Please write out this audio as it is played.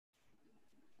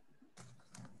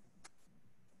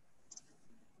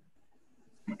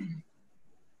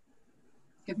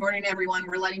Good morning, everyone.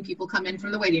 We're letting people come in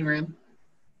from the waiting room.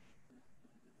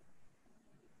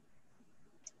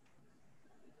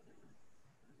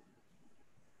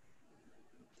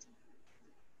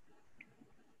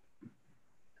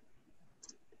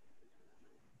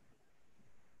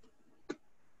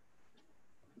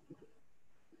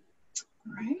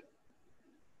 All right.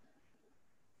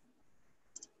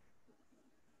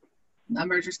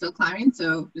 Numbers are still climbing,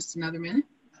 so just another minute.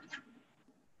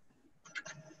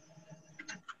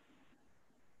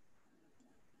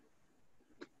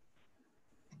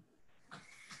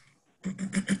 All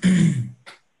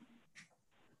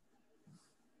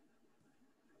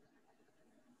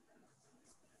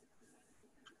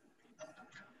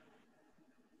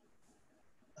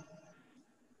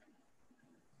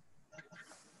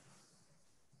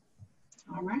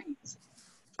right.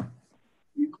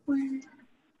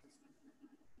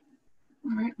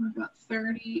 All right, we've got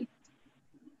 30.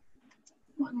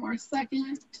 One more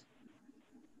second.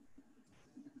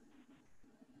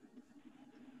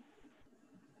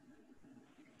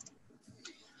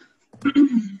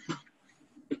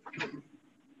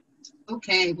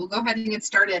 Okay, we'll go ahead and get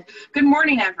started. Good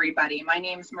morning, everybody. My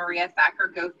name is Maria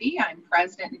Thacker-Gothi. I'm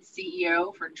President and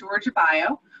CEO for Georgia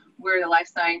Bio. We're the Life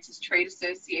Sciences Trade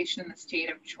Association in the state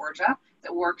of Georgia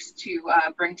that works to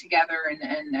bring together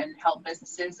and help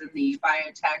businesses in the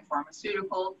biotech,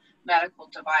 pharmaceutical, medical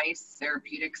device,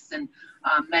 therapeutics, and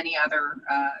many other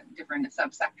different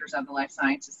subsectors of the life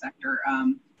sciences sector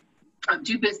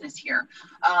do business here.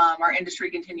 Our industry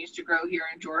continues to grow here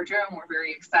in Georgia, and we're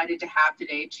very excited to have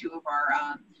today two of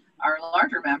our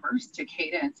larger members,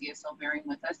 Takeda and CSL Behring,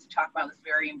 with us to talk about this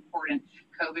very important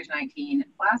CoVIg-19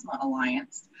 Plasma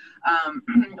Alliance.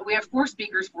 We have 4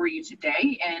 speakers for you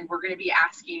today, and we're going to be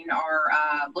asking our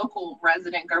local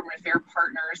resident government affairs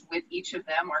partners with each of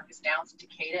them, Marcus Downs at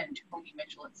Takeda and Tony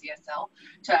Mitchell at CSL,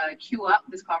 to queue up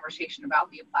this conversation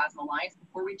about the Plasma Alliance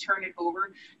before we turn it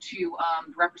over to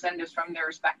representatives from their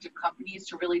respective companies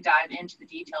to really dive into the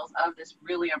details of this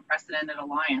really unprecedented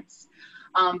alliance.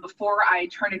 Before I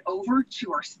turn it over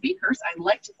to our speakers, I'd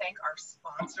like to thank our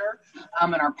sponsor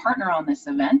and our partner on this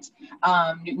event,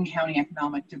 Newton County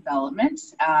Economic Development.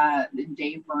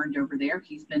 Dave Burned over there.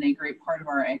 He's been a great part of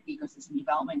our Ecosystem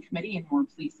Development Committee, and we're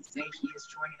pleased to say he is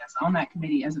joining us on that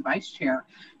committee as a vice chair.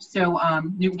 So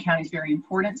Newton County is very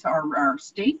important to our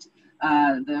state.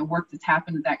 The work that's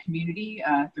happened in that community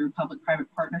through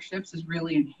public-private partnerships has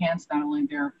really enhanced not only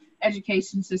their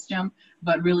education system,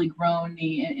 but really grown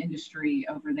the industry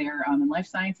over there in life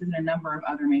sciences and a number of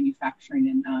other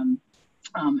manufacturing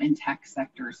and tech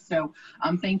sectors. So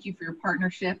thank you for your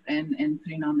partnership and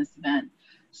putting on this event.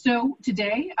 So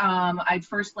today, I'd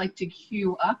first like to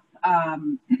queue up, I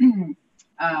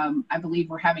believe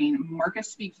we're having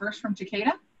Marcus speak first from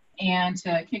Takeda, and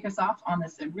to kick us off on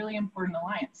this really important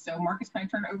alliance. So Marcus, can I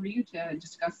turn it over to you to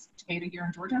discuss Takeda here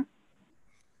in Georgia?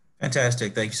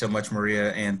 Fantastic. Thank you so much,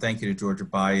 Maria. And thank you to Georgia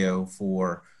Bio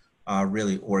for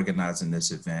really organizing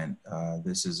this event.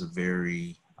 This is a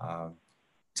very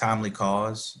timely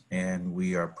cause, and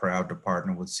we are proud to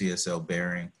partner with CSL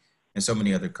Behring and so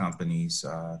many other companies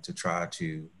to try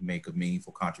to make a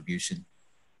meaningful contribution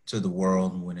to the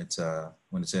world when it's at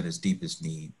its deepest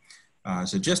need.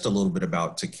 So just a little bit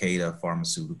about Takeda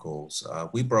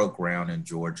Pharmaceuticals. We broke ground in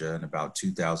Georgia in about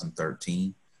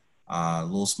 2013. A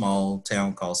little small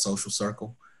town called Social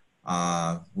Circle.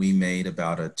 We made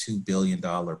about a $2 billion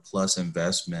plus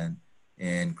investment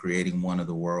in creating one of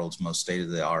the world's most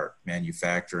state-of-the-art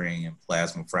manufacturing and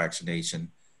plasma fractionation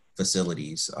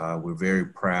facilities. We're very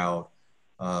proud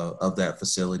of that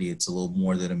facility. It's a little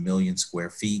more than 1 million square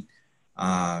feet.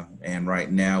 And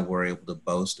right now we're able to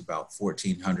boast about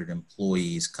 1,400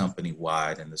 employees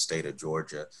company-wide in the state of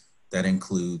Georgia. That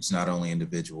includes not only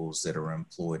individuals that are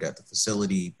employed at the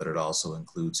facility, but it also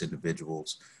includes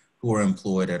individuals who are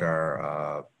employed at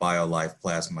our BioLife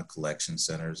plasma collection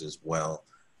centers as well.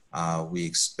 We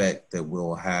expect that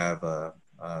we'll have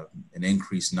an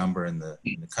increased number in the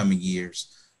coming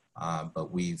years,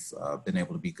 but we've been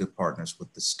able to be good partners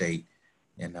with the state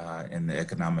in the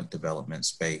economic development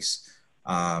space.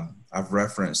 I've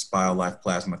referenced BioLife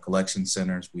plasma collection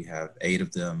centers. We have 8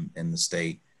 of them in the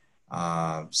state.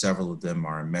 Several of them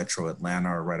are in Metro Atlanta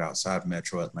or right outside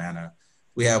Metro Atlanta.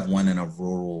 We have one in a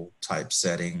rural type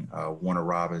setting, Warner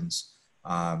Robins.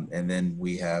 And then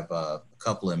we have a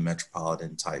couple in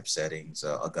metropolitan type settings,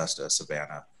 Augusta,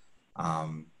 Savannah.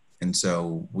 And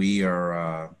so we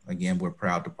are, again, we're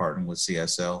proud to partner with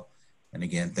CSL. And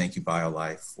again, thank you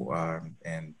BioLife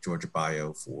and Georgia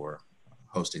Bio for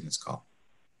hosting this call.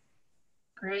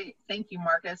 Great, thank you,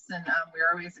 Marcus. And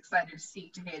we're always excited to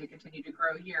see Takeda continue to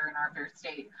grow here in our fair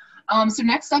state. So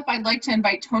next up, I'd like to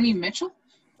invite Tony Mitchell,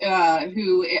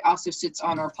 who also sits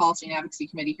on our policy and advocacy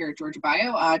committee here at Georgia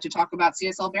Bio, to talk about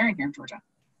CSL Behring here in Georgia.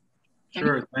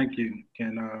 Sure, thank you,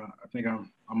 Ken. I think I'm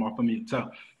off of mute.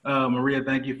 So, Maria,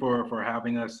 thank you for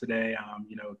having us today.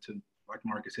 You know, to, like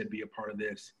Marcus said, be a part of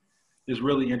this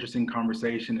really interesting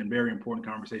conversation and very important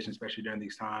conversation, especially during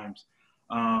these times.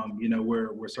 You know,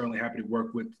 we're certainly happy to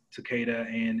work with Takeda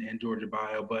and Georgia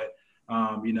Bio, but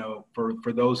you know,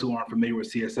 for those who aren't familiar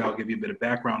with CSL, I'll give you a bit of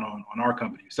background on our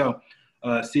company. So,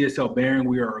 CSL Behring,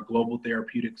 we are a global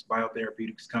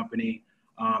biotherapeutics company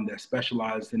that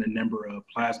specializes in a number of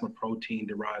plasma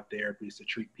protein-derived therapies to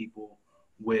treat people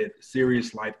with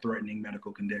serious life-threatening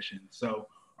medical conditions. So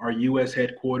our U.S.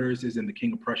 headquarters is in the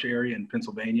King of Prussia area in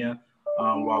Pennsylvania,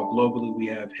 while globally we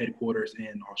have headquarters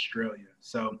in Australia.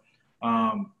 So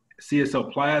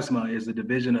CSL Plasma is a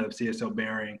division of CSL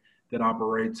Behring that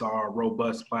operates our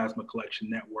robust plasma collection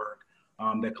network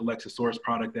that collects a source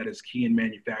product that is key in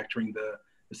manufacturing the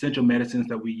essential medicines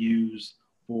that we use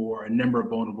for a number of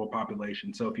vulnerable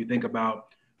populations. So if you think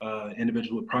about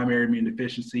individuals with primary immune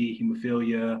deficiency,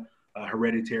 hemophilia,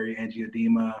 hereditary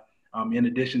angioedema, in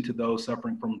addition to those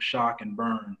suffering from shock and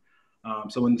burn.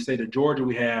 So in the state of Georgia,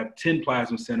 we have 10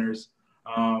 plasma centers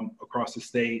across the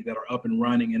state that are up and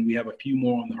running, and we have a few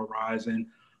more on the horizon.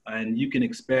 And you can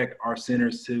expect our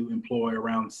centers to employ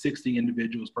around 60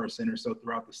 individuals per center. So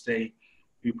throughout the state,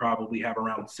 we probably have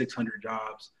around 600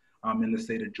 jobs in the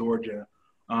state of Georgia.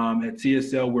 At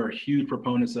CSL, we're huge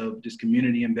proponents of just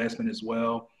community investment as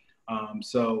well.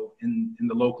 So in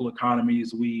the local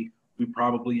economies, we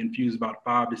probably infuse about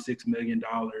 $5 to $6 million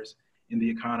in the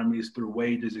economies through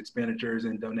wages, expenditures,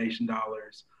 and donation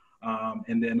dollars.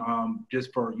 And then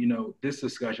just for this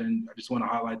discussion, I just want to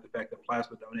highlight the fact that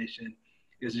plasma donation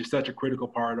is just such a critical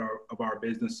part of our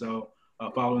business. So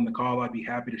following the call, I'd be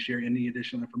happy to share any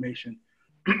additional information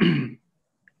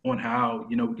on how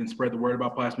we can spread the word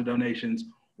about plasma donations,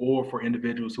 or for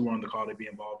individuals who are on the call to be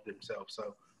involved themselves.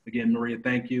 So again, Maria,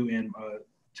 thank you. And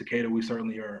Takeda, we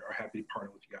certainly are happy to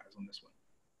partner with you guys on this one.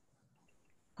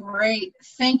 Great,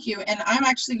 thank you. And I'm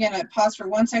actually going to pause for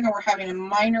 1 second. We're having a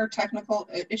minor technical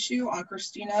issue on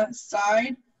Christina's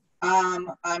side.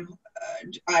 I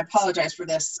apologize for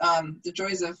this. The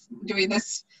joys of doing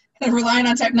this and relying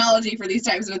on technology for these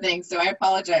types of things. So I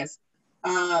apologize.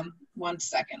 1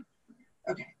 second.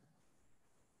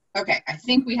 Okay, I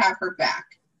think we have her back.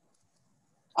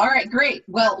 All right, great.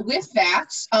 Well, with that,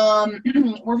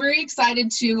 we're very excited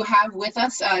to have with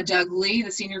us Doug Lee,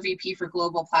 the Senior VP for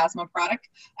Global Plasma Product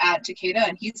at Takeda,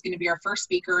 and he's going to be our first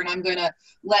speaker. And I'm going to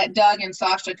let Doug and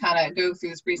Sasha kind of go through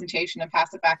this presentation and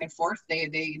pass it back and forth.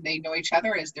 They know each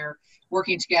other as they're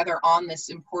working together on this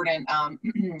important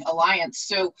alliance.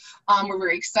 So we're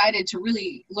very excited to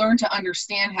really learn to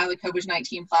understand how the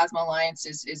CoVIg-19 Plasma Alliance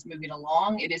is moving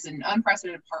along. It is an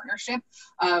unprecedented partnership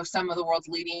of some of the world's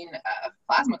leading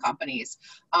plasma companies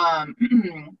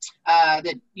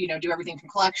that do everything from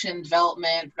collection,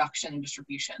 development, production, and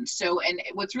distribution. So, and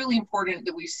what's really important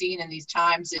that we've seen in these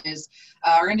times is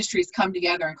our industries come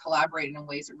together and collaborate in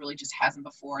ways that really just hasn't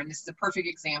before. And this is a perfect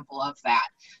example of that.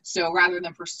 So rather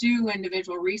than pursue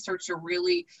individual research, are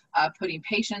really putting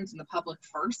patients and the public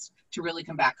first to really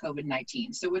combat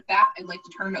COVID-19. So with that, I'd like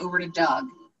to turn it over to Doug.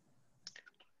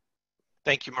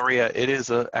 Thank you, Maria. It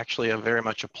is actually very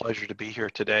much a pleasure to be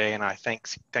here today, and I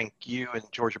thank you and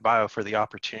Georgia Bio for the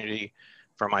opportunity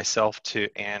for myself to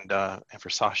and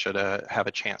for Sasha to have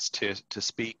a chance to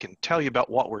speak and tell you about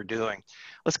what we're doing.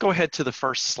 Let's go ahead to the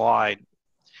first slide,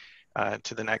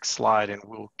 to the next slide, and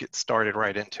we'll get started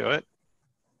right into it.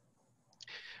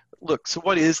 Look, so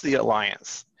what is the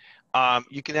Alliance?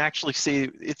 You can actually see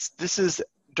this is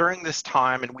during this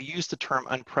time, and we use the term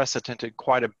unprecedented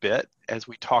quite a bit as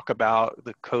we talk about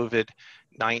the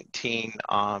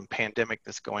COVID-19 pandemic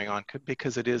that's going on,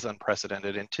 because it is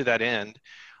unprecedented. And to that end,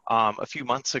 a few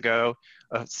months ago,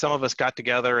 some of us got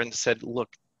together and said, look,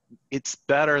 it's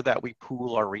better that we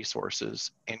pool our resources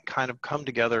and kind of come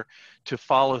together to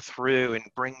follow through and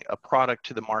bring a product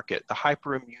to the market. The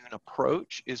hyperimmune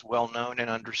approach is well known and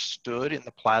understood in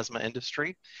the plasma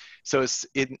industry. So it's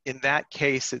in that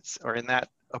case, in that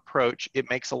approach, it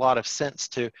makes a lot of sense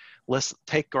to let's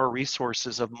take our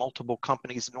resources of multiple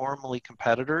companies, normally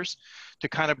competitors, to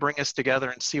kind of bring us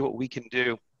together and see what we can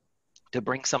do to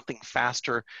bring something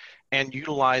faster and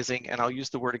utilizing, and I'll use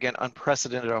the word again,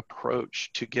 unprecedented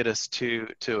approach to get us to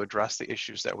address the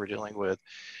issues that we're dealing with.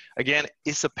 Again,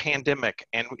 it's a pandemic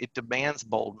and it demands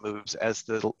bold moves as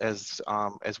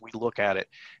we look at it.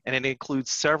 And it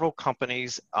includes several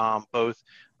companies, both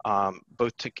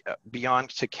beyond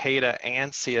Takeda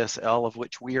and CSL, of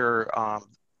which we are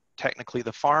technically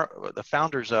the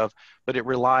founders of, but it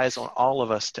relies on all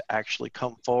of us to actually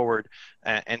come forward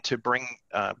and to bring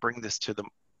this to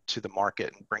the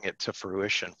market and bring it to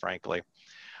fruition, frankly.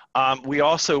 We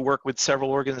also work with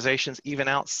several organizations, even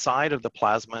outside of the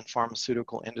plasma and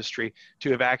pharmaceutical industry,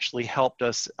 to have actually helped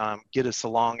us get us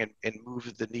along and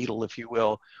move the needle, if you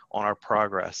will, on our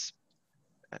progress.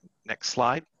 Next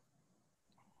slide.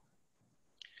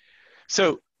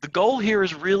 So the goal here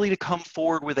is really to come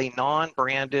forward with a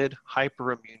non-branded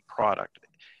hyperimmune product.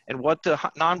 And what the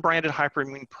non-branded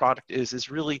hyperimmune product is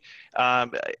really,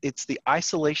 it's the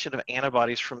isolation of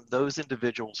antibodies from those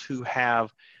individuals who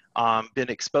have been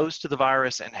exposed to the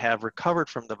virus and have recovered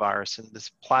from the virus. And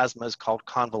this plasma is called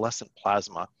convalescent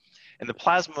plasma. And the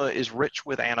plasma is rich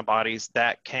with antibodies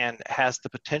that has the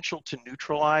potential to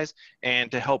neutralize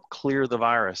and to help clear the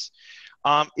virus.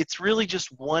 It's really just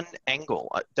one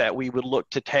angle that we would look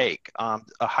to take. A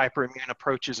hyperimmune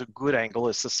approach is a good angle.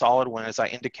 It's a solid one, as I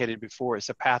indicated before. It's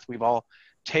a path we've all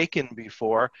taken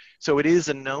before. So it is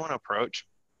a known approach.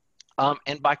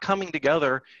 And by coming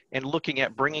together and looking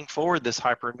at bringing forward this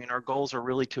hyperimmune, our goals are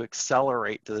really to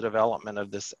accelerate the development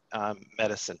of this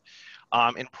medicine,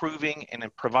 improving and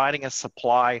providing a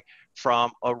supply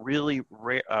from a really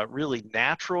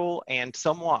natural and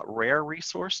somewhat rare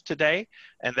resource today,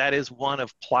 and that is one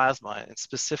of plasma, and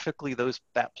specifically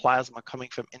that plasma coming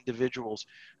from individuals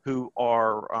who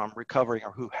are recovering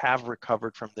or who have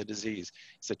recovered from the disease.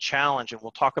 It's a challenge, and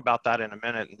we'll talk about that in a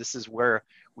minute, and this is where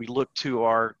we look to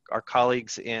our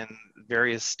colleagues in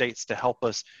various states to help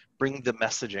us bring the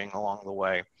messaging along the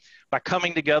way. By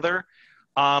coming together,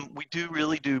 we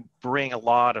really do bring a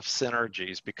lot of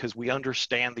synergies because we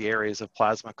understand the areas of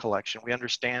plasma collection. We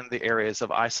understand the areas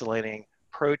of isolating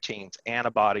proteins,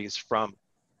 antibodies from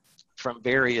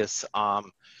various,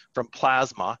 from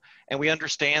plasma. And we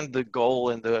understand the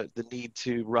goal and the need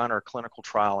to run our clinical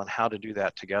trial and how to do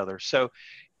that together. So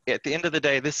at the end of the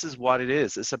day, this is what it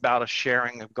is. It's about a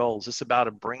sharing of goals. It's about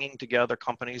a bringing together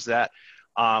companies that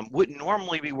wouldn't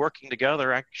normally be working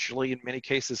together, actually in many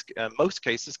cases, most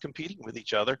cases competing with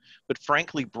each other, but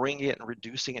frankly bringing it and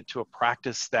reducing it to a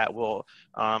practice that will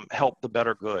help the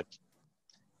better good.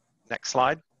 Next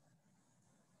slide.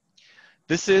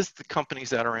 This is the companies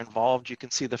that are involved. You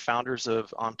can see the founders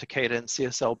of Takeda and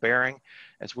CSL Behring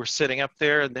as we're sitting up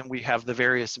there, and then we have the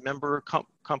various member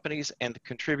companies and the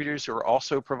contributors who are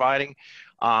also providing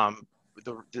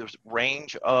the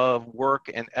range of work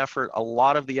and effort. A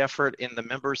lot of the effort in the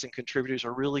members and contributors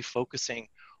are really focusing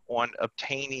on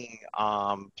obtaining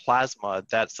plasma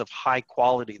that's of high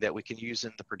quality that we can use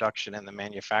in the production and the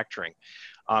manufacturing.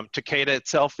 Takeda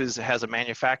itself has a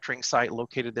manufacturing site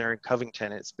located there in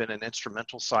Covington. It's been an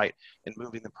instrumental site in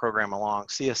moving the program along.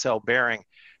 CSL Behring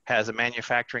has a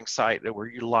manufacturing site that we're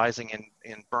utilizing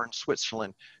in Bern,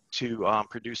 Switzerland, to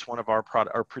produce one of our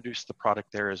product, or produce the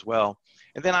product there as well.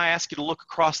 And then I ask you to look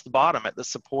across the bottom at the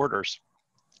supporters.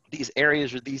 These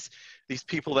areas are these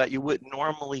people that you wouldn't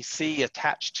normally see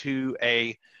attached to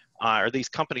or these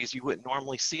companies you wouldn't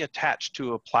normally see attached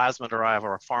to a plasma-derived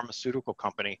or a pharmaceutical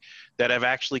company that have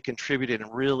actually contributed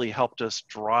and really helped us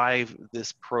drive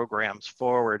this programs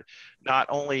forward. Not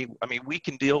only, I mean, we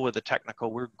can deal with the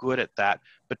technical, we're good at that,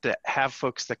 but to have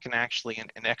folks that can actually,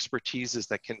 and expertises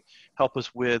that can help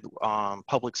us with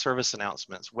public service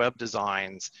announcements, web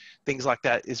designs, things like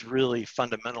that is really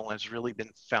fundamental and has really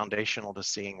been foundational to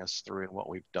seeing us through in what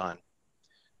we've done.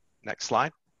 Next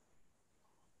slide.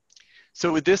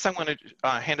 So with this, I'm going to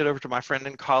hand it over to my friend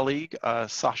and colleague, Dr.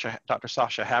 Sasha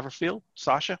Haverfield.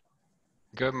 Sasha?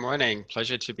 Good morning.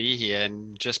 Pleasure to be here.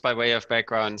 And just by way of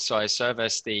background, so I serve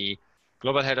as the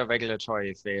Global Head of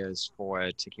Regulatory Affairs for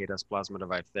Takeda's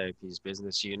Plasma-Derived Therapies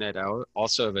business unit. I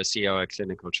also oversee our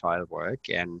clinical trial work.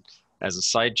 And as a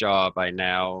side job, I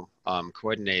now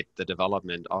coordinate the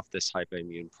development of this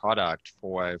hyperimmune product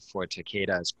for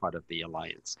Takeda as part of the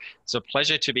alliance. So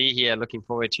pleasure to be here. Looking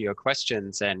forward to your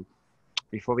questions. And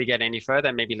before we get any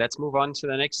further, maybe let's move on to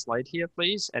the next slide here,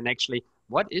 please. And actually,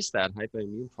 what is that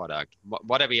hyperimmune product?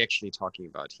 What are we actually talking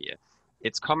about here?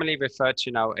 It's commonly referred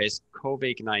to now as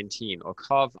CoVIg-19 or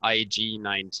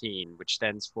CoVIg-19, which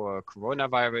stands for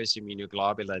coronavirus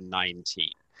immunoglobulin 19.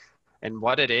 And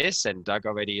what it is, and Doug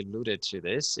already alluded to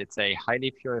this, it's a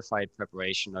highly purified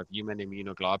preparation of human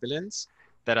immunoglobulins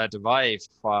that are derived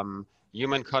from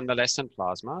human convalescent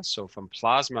plasma, so from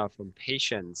plasma from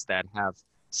patients that have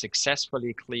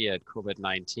successfully cleared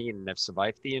COVID-19 and have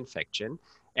survived the infection.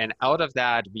 And out of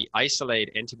that, we isolate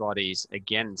antibodies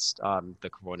against the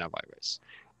coronavirus.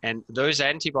 And those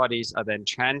antibodies are then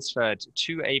transferred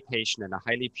to a patient in a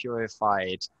highly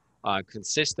purified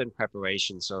consistent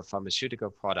preparation, so a pharmaceutical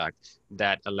product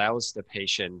that allows the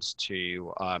patient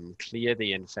to clear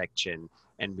the infection.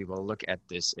 And we will look at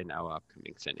this in our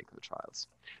upcoming clinical trials.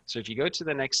 So if you go to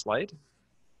the next slide.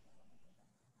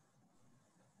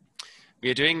 We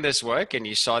are doing this work, and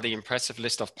you saw the impressive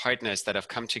list of partners that have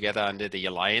come together under the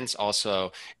Alliance,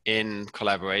 also in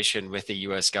collaboration with the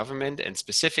US government, and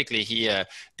specifically here,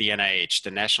 the NIH, the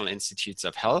National Institutes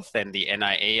of Health, and the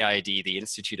NIAID, the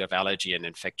Institute of Allergy and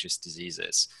Infectious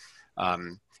Diseases.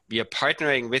 We are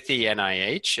partnering with the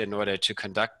NIH in order to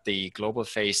conduct the global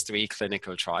phase 3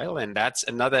 clinical trial. And that's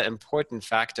another important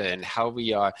factor in how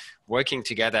we are working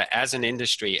together as an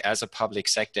industry, as a public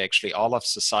sector, actually all of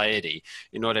society,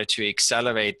 in order to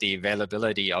accelerate the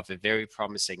availability of a very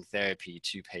promising therapy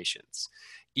to patients.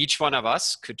 Each one of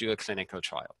us could do a clinical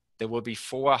trial. There will be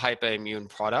 4 hyperimmune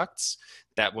products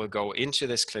that will go into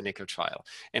this clinical trial.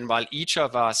 And while each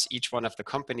of us, each one of the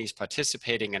companies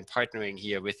participating and partnering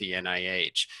here with the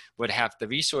NIH would have the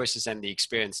resources and the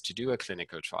experience to do a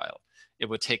clinical trial, it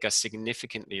would take us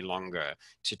significantly longer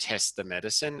to test the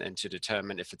medicine and to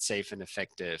determine if it's safe and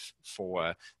effective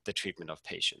for the treatment of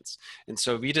patients. And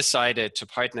so we decided to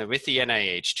partner with the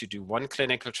NIH to do 1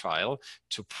 clinical trial,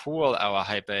 to pool our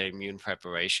hyperimmune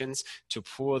preparations, to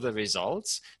pool the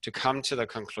results, to come to the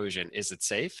conclusion, is it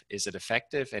safe? Is it effective?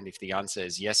 And if the answer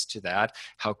is yes to that,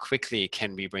 how quickly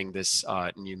can we bring this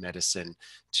new medicine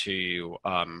to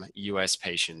US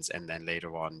patients and then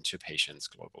later on to patients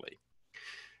globally?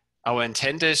 Our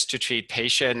intent is to treat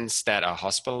patients that are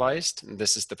hospitalized. And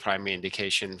this is the primary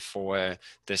indication for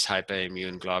this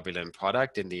hyperimmune globulin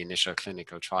product in the initial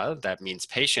clinical trial. That means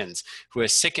patients who are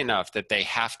sick enough that they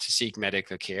have to seek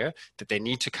medical care, that they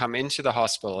need to come into the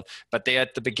hospital, but they're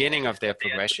at the beginning of their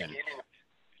progression.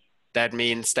 That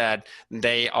means that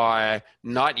they are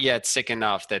not yet sick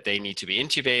enough that they need to be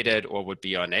intubated or would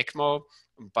be on ECMO,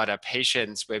 but are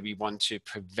patients where we want to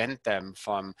prevent them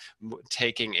from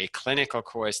taking a clinical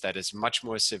course that is much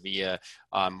more severe,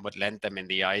 would land them in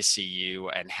the ICU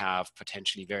and have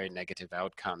potentially very negative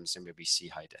outcomes, and where we see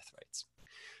high death rates.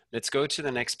 Let's go to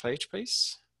the next page,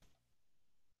 please.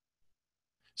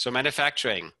 So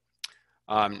manufacturing.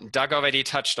 Doug already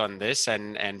touched on this,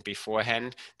 and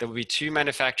beforehand, there will be 2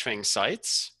 manufacturing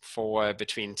sites for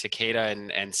between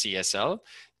Takeda and CSL.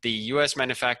 The US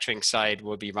manufacturing site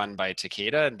will be run by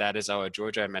Takeda, and that is our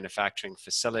Georgia manufacturing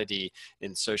facility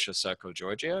in Social Circle,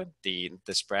 Georgia,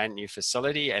 this brand new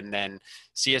facility. And then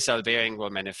CSL Behring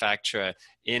will manufacture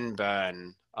in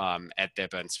Bern at their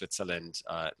Bern, Switzerland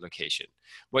location.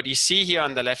 What you see here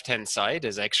on the left-hand side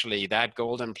is actually that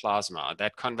golden plasma,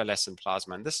 that convalescent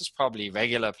plasma. And this is probably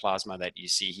regular plasma that you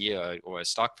see here, or a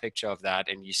stock picture of that.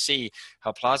 And you see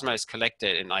how plasma is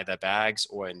collected in either bags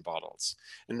or in bottles.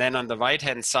 And then on the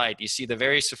right-hand side, you see the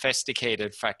very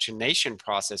sophisticated fractionation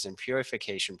process and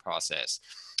purification process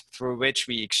through which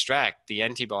we extract the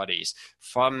antibodies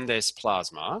from this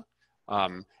plasma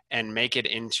and make it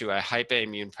into a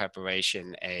hyperimmune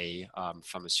preparation, a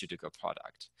pharmaceutical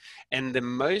product. And the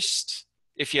most,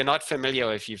 if you're not familiar,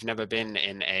 or if you've never been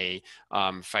in a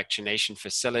fractionation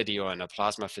facility or in a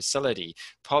plasma facility,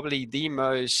 probably the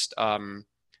most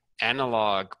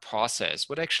analog process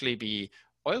would actually be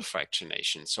oil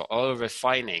fractionation, so oil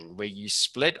refining, where you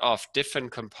split off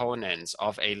different components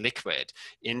of a liquid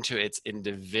into its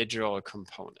individual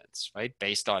components, right?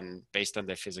 Based on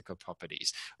their physical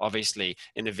properties, obviously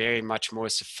in a very much more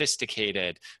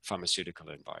sophisticated pharmaceutical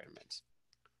environment.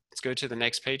 Let's go to the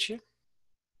next page here.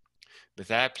 With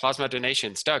that, plasma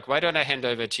donations. Doug, why don't I hand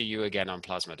over to you again on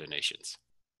plasma donations?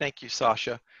 Thank you,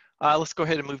 Sasha. Let's go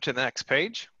ahead and move to the next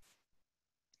page.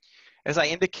 As I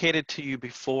indicated to you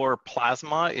before,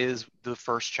 plasma is the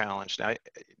first challenge. Now,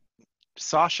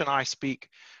 Sasha and I speak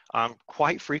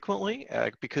quite frequently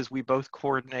because we both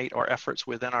coordinate our efforts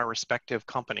within our respective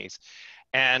companies.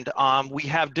 And we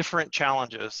have different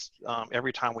challenges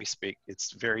every time we speak.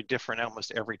 It's very different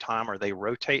almost every time, or they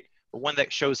rotate. But one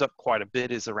that shows up quite a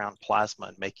bit is around plasma,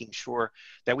 and making sure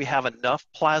that we have enough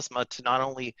plasma to not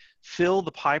only fill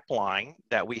the pipeline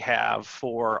that we have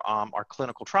for our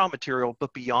clinical trial material,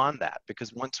 but beyond that,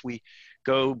 because once we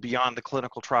go beyond the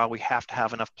clinical trial, we have to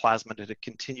have enough plasma to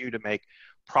continue to make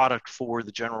product for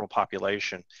the general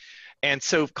population. And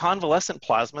so convalescent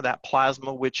plasma, that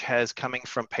plasma which has coming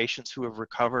from patients who have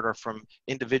recovered or from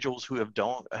individuals who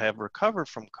have recovered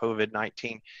from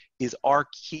COVID-19, is our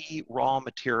key raw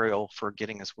material for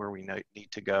getting us where we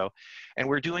need to go. And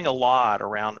we're doing a lot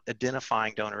around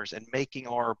identifying donors and making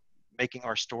our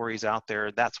stories out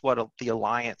there. That's what the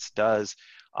Alliance does.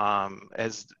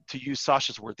 As to use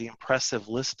Sasha's word, the impressive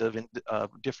list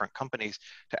of different companies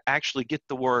to actually get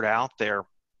the word out there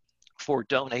for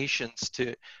donations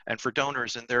and for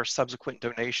donors and their subsequent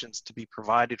donations to be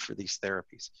provided for these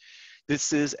therapies.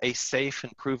 This is a safe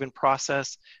and proven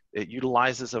process. It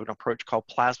utilizes an approach called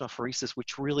plasmapheresis,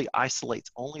 which really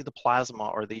isolates only the plasma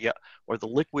or the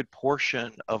liquid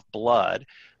portion of blood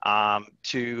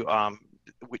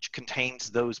which contains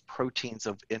those proteins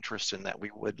of interest in that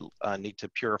we would need to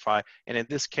purify. And in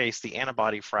this case, the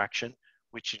antibody fraction,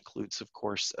 which includes, of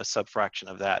course, a subfraction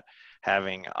of that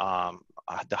having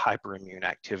the hyperimmune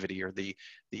activity or the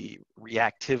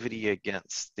reactivity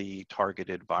against the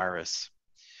targeted virus.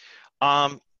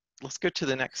 Let's go to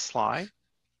the next slide.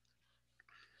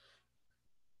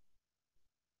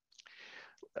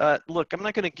 Look, I'm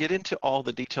not going to get into all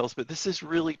the details, but this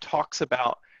really talks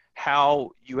about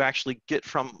how you actually get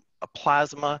from a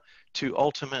plasma to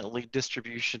ultimately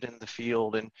distribution in the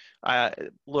field. And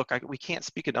look, we can't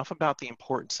speak enough about the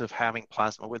importance of having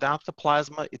plasma. Without the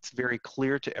plasma, it's very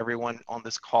clear to everyone on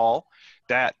this call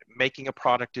that making a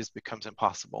product becomes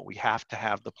impossible. We have to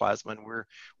have the plasma, and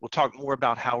we'll talk more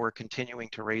about how we're continuing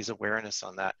to raise awareness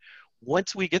on that.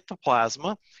 Once we get the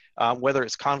plasma, whether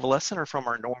it's convalescent or from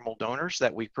our normal donors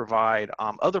that we provide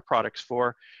other products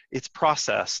for, it's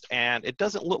processed. And it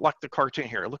doesn't look like the cartoon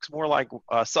here. It looks more like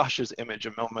Sasha's image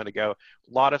a moment ago.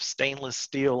 A lot of stainless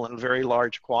steel in very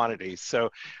large quantities. So,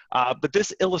 but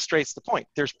this illustrates the point.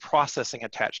 There's processing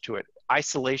attached to it.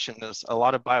 Isolation, there's a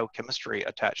lot of biochemistry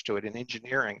attached to it and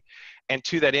engineering. And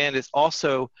to that end, it's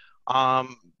also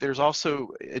there's also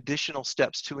additional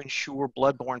steps to ensure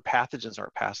bloodborne pathogens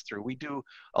aren't passed through. We do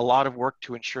a lot of work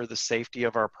to ensure the safety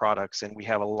of our products, and we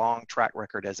have a long track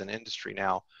record as an industry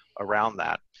now around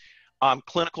that.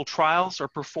 Clinical trials are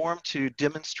performed to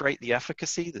demonstrate the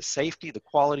efficacy, the safety, the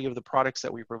quality of the products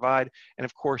that we provide, and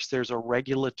of course there's a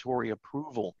regulatory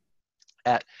approval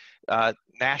at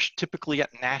typically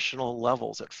at national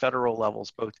levels, at federal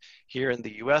levels, both here in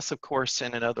the US, of course,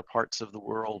 and in other parts of the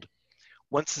world.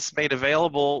 Once it's made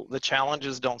available, the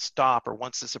challenges don't stop, or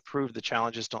once it's approved, the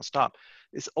challenges don't stop.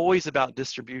 It's always about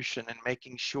distribution and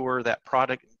making sure that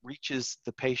product reaches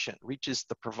the patient, reaches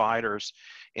the providers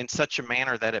in such a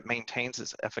manner that it maintains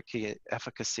its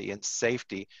efficacy and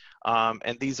safety.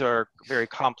 And these are very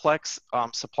complex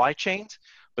supply chains,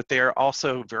 but they are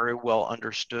also very well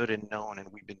understood and known,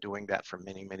 and we've been doing that for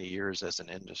many, many years as an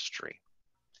industry.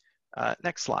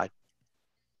 Next slide.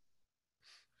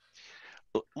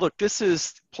 Look, this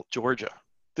is Georgia.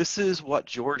 This is what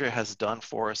Georgia has done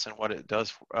for us, and what it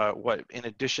does, in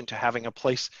addition to having a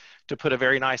place to put a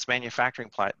very nice manufacturing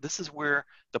plant, this is where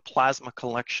the plasma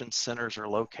collection centers are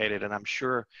located. And I'm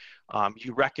sure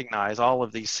you recognize all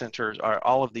of these centers, or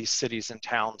all of these cities and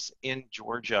towns in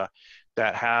Georgia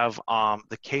that have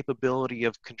the capability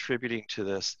of contributing to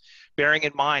this. Bearing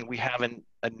in mind, we have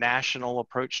a national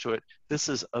approach to it. This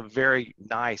is a very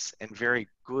nice and very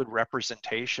good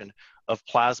representation of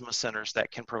plasma centers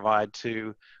that can provide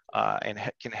to and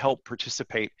can help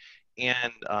participate in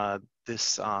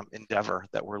this endeavor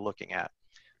that we're looking at.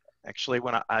 Actually,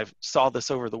 when I saw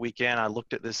this over the weekend, I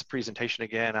looked at this presentation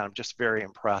again, and I'm just very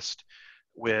impressed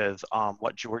with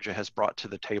what Georgia has brought to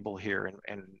the table here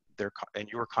and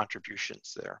your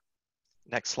contributions there.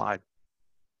 Next slide.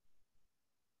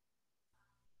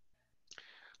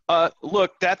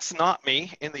 Look, that's not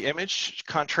me in the image,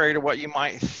 contrary to what you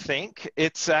might think.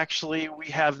 It's actually, we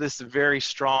have this very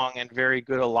strong and very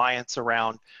good alliance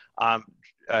around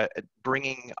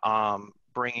bringing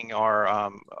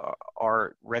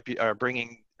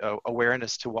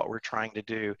awareness to what we're trying to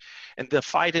do. And the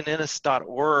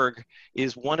fightinNS.org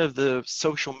is one of the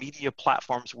social media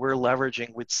platforms we're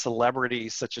leveraging with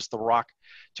celebrities such as The Rock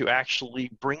to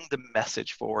actually bring the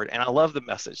message forward. And I love the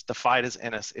message, the fight is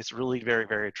in us. It's really very,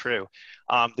 very true.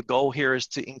 The goal here is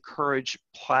to encourage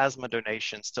plasma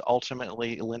donations to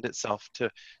ultimately lend itself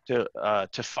to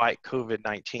fight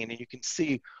COVID-19. And you can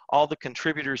see all the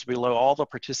contributors below, all the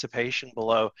participation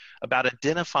below about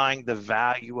identifying the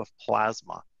value of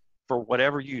plasma for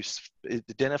whatever use,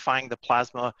 identifying the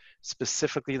plasma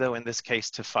specifically, though, in this case,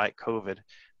 to fight COVID.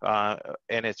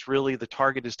 And it's really, the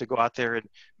target is to go out there and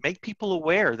make people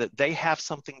aware that they have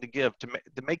something to give, to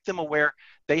make them aware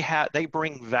they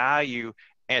bring value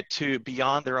to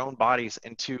beyond their own bodies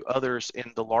and to others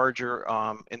in the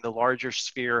larger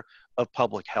sphere of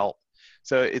public health.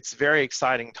 So it's a very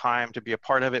exciting time to be a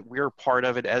part of it. We're part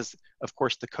of it as, of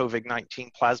course, the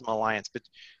CoVIg-19 Plasma Alliance, but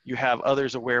you have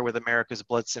others aware with America's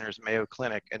Blood Centers, Mayo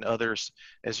Clinic, and others,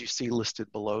 as you see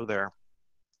listed below there.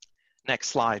 Next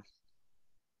slide.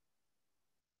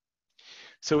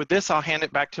 So with this, I'll hand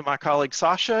it back to my colleague,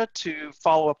 Sasha, to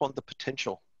follow up on the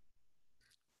potential.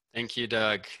 Thank you,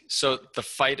 Doug. So the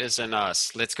fight is in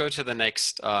us. Let's go to the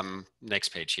next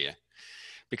page here.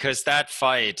 because that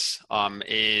fight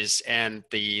and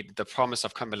the promise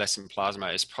of convalescent plasma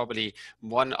is probably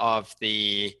one of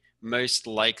the most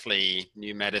likely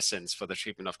new medicines for the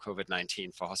treatment of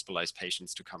COVID-19 for hospitalized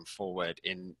patients to come forward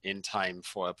in time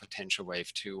for a potential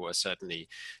wave 2, or certainly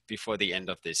before the end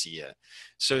of this year.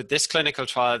 So this clinical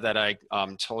trial that I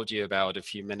told you about a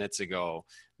few minutes ago,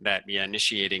 that we are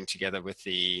initiating together with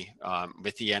the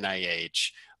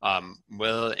NIH,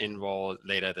 will enroll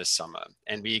later this summer.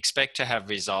 And we expect to have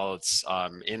results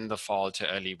in the fall to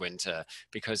early winter,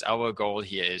 because our goal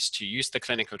here is to use the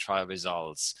clinical trial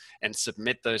results and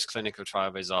submit those clinical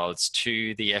trial results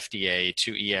to the FDA,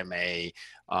 to EMA,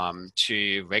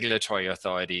 to regulatory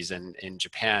authorities in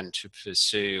Japan to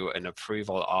pursue an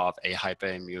approval of a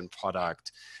hyperimmune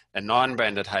product, a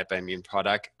non-branded hyperimmune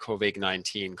product,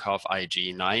 CoVIg-19,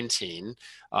 CoVIg-19,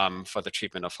 for the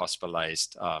treatment of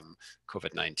hospitalized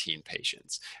COVID-19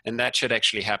 patients. And that should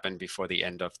actually happen before the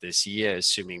end of this year,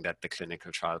 assuming that the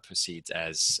clinical trial proceeds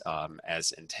as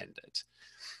intended.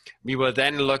 We will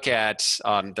then look at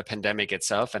the pandemic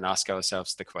itself and ask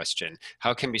ourselves the question,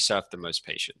 how can we serve the most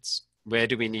patients? Where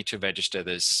do we need to register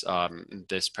this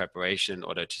preparation in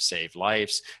order to save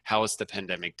lives? How is the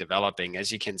pandemic developing?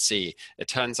 As you can see, it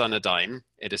turns on a dime.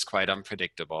 It is quite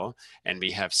unpredictable. And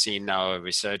we have seen now a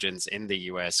resurgence in the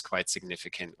US quite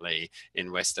significantly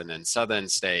in Western and Southern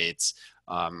states,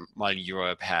 while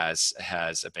Europe has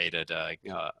abated a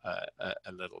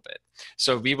little bit.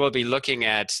 So we will be looking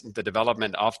at the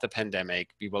development of the pandemic.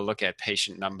 We will look at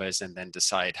patient numbers and then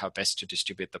decide how best to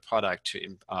distribute the product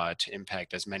to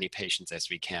impact as many patients as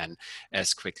we can,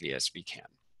 as quickly as we can.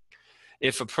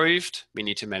 If approved, we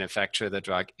need to manufacture the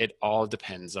drug. It all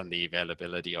depends on the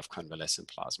availability of convalescent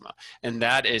plasma. And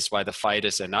that is why the fight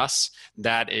is in us.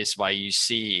 That is why you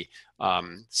see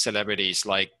celebrities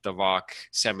like The Rock,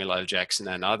 Samuel L. Jackson,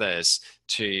 and others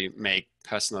to make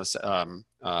personal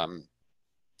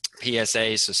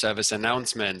PSAs, so service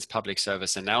announcements, public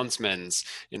service announcements,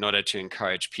 in order to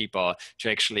encourage people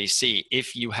to actually see,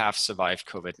 if you have survived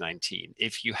COVID-19,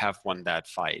 if you have won that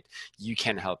fight, you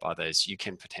can help others, you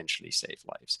can potentially save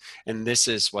lives. And this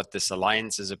is what this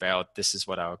alliance is about. This is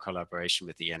what our collaboration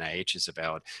with the NIH is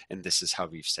about. And this is how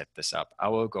we've set this up.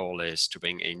 Our goal is to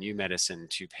bring a new medicine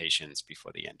to patients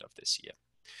before the end of this year.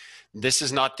 This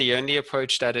is not the only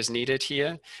approach that is needed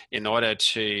here. In order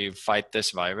to fight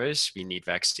this virus, we need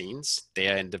vaccines. They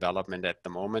are in development at the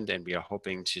moment, and we are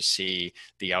hoping to see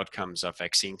the outcomes of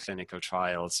vaccine clinical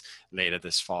trials later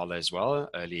this fall as well,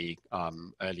 early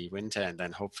winter, and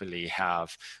then hopefully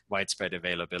have widespread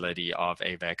availability of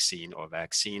a vaccine or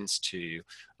vaccines to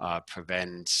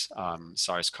prevent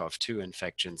SARS-CoV-2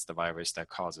 infections, the virus that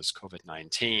causes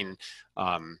COVID-19,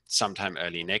 sometime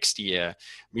early next year.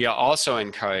 We are also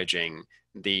encouraging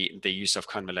the use of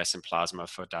convalescent plasma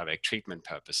for direct treatment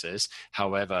purposes.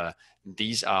 However,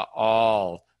 these are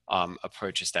all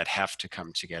approaches that have to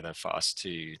come together for us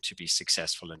to be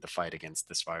successful in the fight against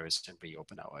this virus and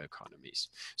reopen our economies.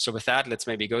 So with that, let's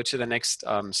maybe go to the next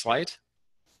slide.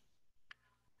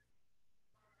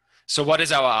 So what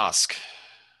is our ask?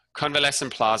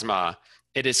 Convalescent plasma,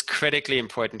 it is critically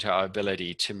important to our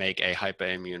ability to make a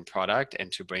hyperimmune product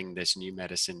and to bring this new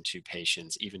medicine to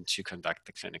patients, even to conduct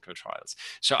the clinical trials.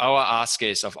 So our ask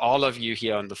is, of all of you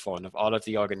here on the phone, of all of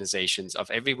the organizations,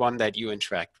 of everyone that you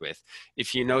interact with,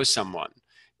 if you know someone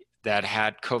that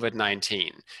had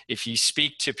COVID-19, if you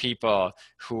speak to people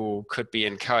who could be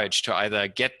encouraged to either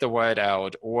get the word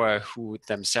out or who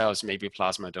themselves may be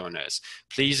plasma donors,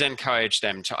 please encourage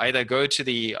them to either go to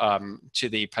the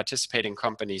participating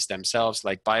companies themselves,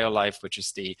 like BioLife, which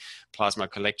is the plasma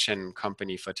collection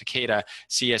company for Takeda,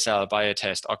 CSL,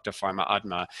 Biotest, Octapharma,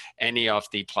 ADMA, any of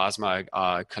the plasma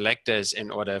collectors,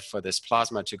 in order for this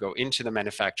plasma to go into the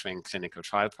manufacturing clinical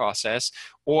trial process,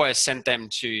 or send them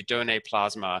to Donate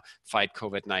Plasma, Fight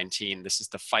COVID-19. This is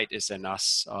the Fight is in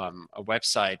Us, a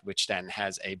website which then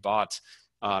has a bot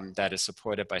that is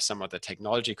supported by some of the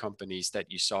technology companies that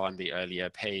you saw on the earlier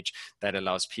page, that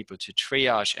allows people to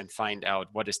triage and find out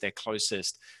what is their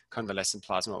closest convalescent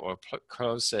plasma or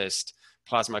closest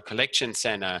plasma collection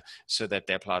center, so that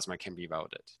their plasma can be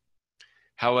routed.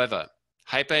 However,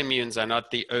 hyperimmunes are not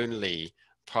the only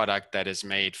product that is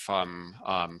made from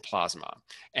plasma.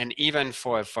 And even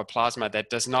for plasma that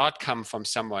does not come from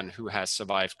someone who has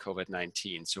survived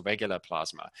COVID-19, so regular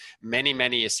plasma,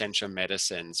 many essential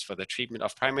medicines for the treatment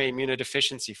of primary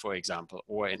immunodeficiency, for example,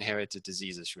 or inherited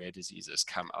diseases, rare diseases,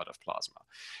 come out of plasma.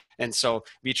 And so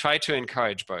we try to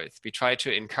encourage both. We try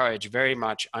to encourage very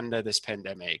much under this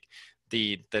pandemic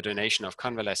the donation of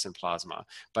convalescent plasma.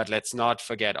 But let's not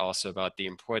forget also about the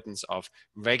importance of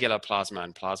regular plasma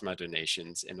and plasma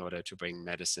donations in order to bring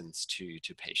medicines to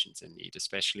patients in need,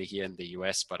 especially here in the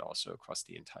US, but also across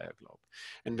the entire globe.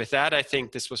 And with that, I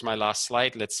think this was my last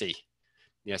slide. Let's see.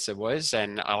 Yes, it was.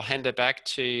 And I'll hand it back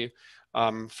to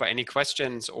for any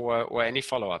questions or any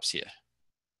follow-ups here.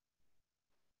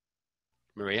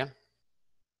 Maria?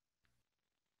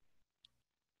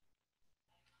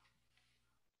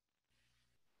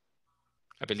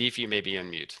 I believe you may be on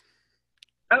mute.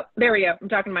 Oh, there we go. I'm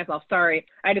talking to myself. Sorry.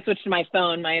 I had to switch to my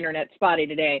phone. My internet's spotty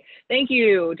today. Thank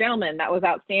you, gentlemen. That was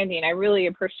outstanding. I really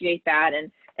appreciate that.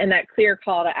 And that clear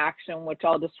call to action, which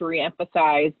I'll just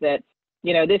reemphasize that,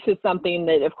 you know, this is something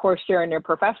that, of course, share in your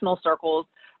professional circles,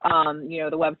 you know,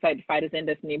 the website to fight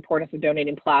Indus and the importance of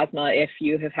donating plasma if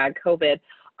you have had COVID.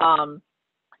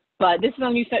 But this is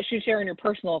something you should share in your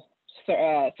personal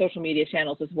social media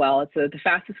channels as well. It's the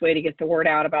fastest way to get the word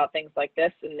out about things like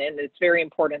this, and it's very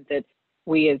important that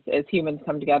we as humans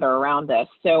come together around this.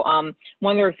 So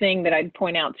one other thing that I'd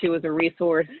point out too is a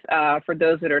resource for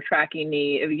those that are tracking the,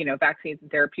 you know, vaccines and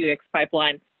therapeutics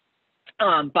pipeline,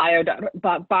 .org.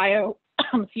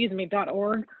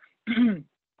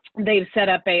 They've set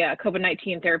up a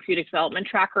COVID-19 therapeutic development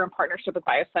tracker in partnership with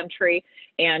BioCentury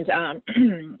and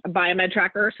Biomed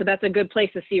Tracker. So that's a good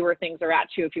place to see where things are at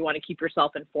too if you want to keep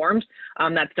yourself informed.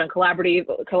 That's done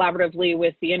collaboratively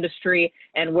with the industry,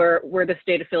 and we're the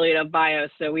state affiliate of Bio,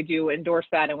 so we do endorse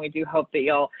that, and we do hope that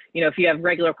you'll, you know, if you have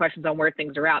regular questions on where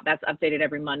things are at, that's updated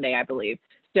every Monday, I believe.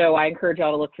 So I encourage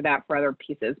y'all to look for that for other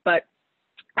pieces. But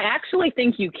I actually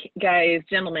think you guys,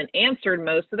 gentlemen, answered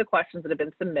most of the questions that have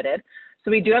been submitted. So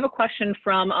we do have a question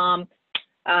from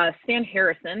Stan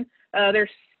Harrison. Let's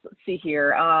see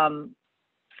here.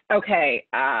 Okay,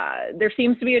 there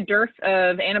seems to be a dearth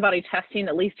of antibody testing,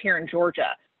 at least here in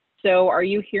Georgia. So are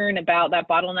you hearing about that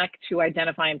bottleneck to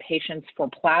identifying patients for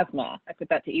plasma? I put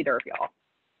that to either of y'all.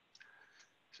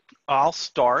 I'll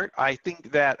start. I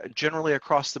think that generally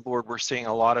across the board, we're seeing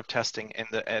a lot of testing and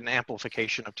an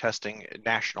amplification of testing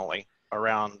nationally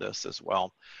around this as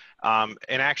well. And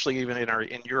actually even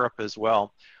in Europe as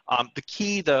well. The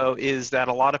key though is that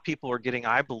a lot of people are getting,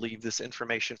 I believe, this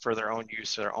information for their own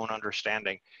use, their own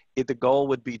understanding. The goal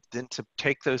would be then to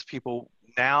take those people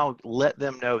now, let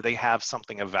them know they have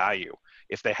something of value.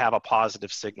 If they have a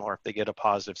positive signal or if they get a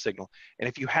positive signal. And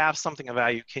if you have something of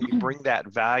value, can you bring that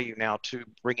value now to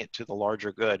bring it to the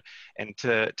larger good and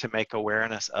to make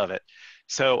awareness of it?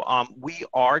 So we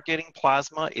are getting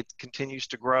plasma. It continues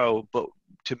to grow, but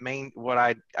what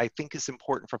I think is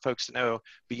important for folks to know,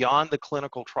 beyond the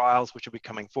clinical trials which will be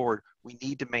coming forward, we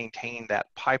need to maintain that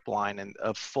pipeline and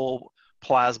of full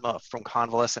plasma from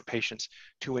convalescent patients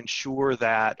to ensure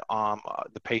that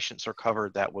the patients are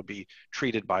covered that would be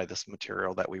treated by this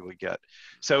material that we would get.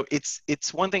 So it's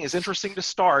one thing, it's interesting to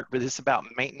start, but it's about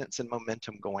maintenance and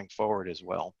momentum going forward as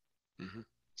well. Mm-hmm.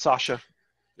 Sasha.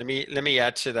 Let me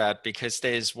add to that, because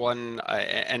there's one,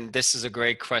 and this is a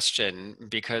great question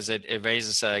because it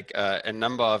raises a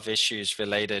number of issues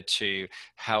related to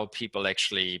how people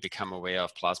actually become aware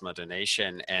of plasma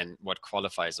donation and what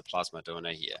qualifies a plasma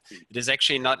donor here. It is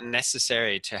actually not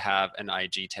necessary to have an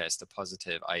IG test, a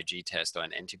positive IG test or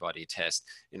an antibody test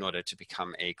in order to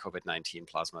become a COVID-19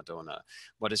 plasma donor.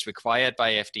 What is required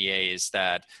by FDA is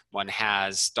that one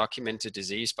has documented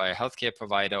disease by a healthcare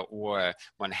provider or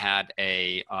one had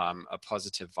a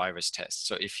positive virus test.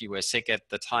 So if you were sick at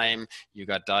the time, you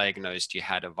got diagnosed, you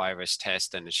had a virus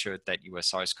test and it showed that you were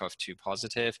SARS-CoV-2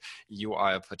 positive, you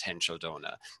are a potential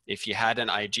donor. If you had an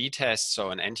IG test,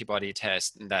 so an antibody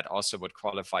test, that also would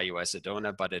qualify you as a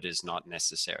donor, but it is not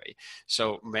necessary.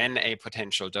 So when a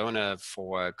potential donor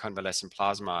for convalescent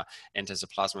plasma enters a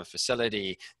plasma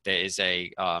facility, there is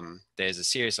a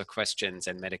series of questions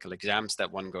and medical exams that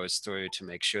one goes through to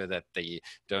make sure that the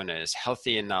donor is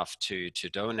healthy enough to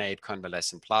donate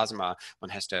convalescent plasma. One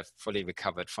has to have fully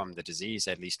recovered from the disease,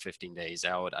 at least 15 days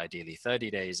out, ideally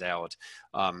 30 days out.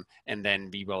 And then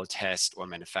we will test, or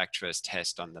manufacturers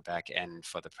test on the back end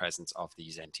for the presence of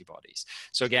these antibodies.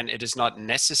 So again, it is not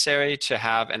necessary to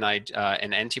have an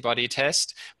antibody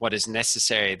test. What is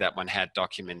necessary that one had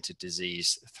documented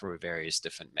disease through various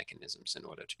different mechanisms in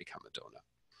order to become a donor.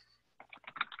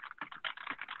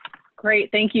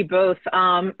 Great, thank you both.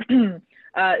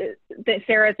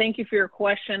 Sarah, thank you for your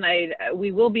question.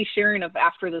 We will be sharing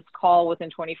after this call within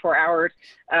 24 hours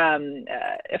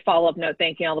a follow-up note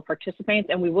thanking all the participants,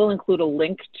 and we will include a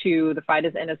link to the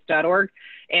fightasindus.org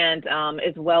and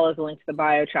as well as a link to the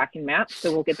bio tracking map.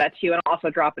 So we'll get that to you, and I'll also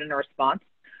drop it in a response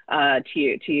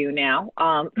to you now.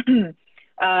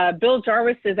 Bill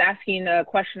Jarvis is asking a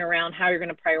question around how you're going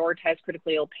to prioritize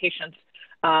critically ill patients.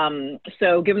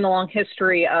 So given the long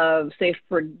history of safe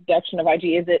production of IG,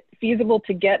 is it feasible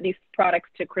to get these products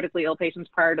to critically ill patients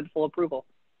prior to the full approval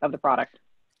of the product?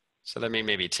 So let me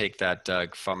maybe take that,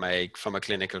 Doug, from a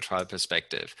clinical trial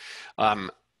perspective.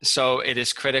 So it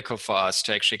is critical for us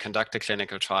to actually conduct a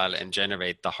clinical trial and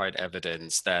generate the hard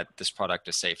evidence that this product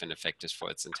is safe and effective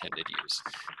for its intended use.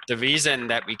 The reason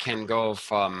that we can go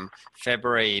from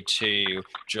February to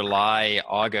July,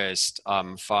 August,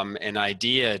 from an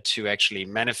idea to actually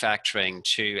manufacturing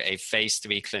to a phase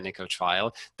 3 clinical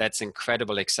trial, that's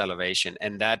incredible acceleration.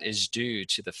 And that is due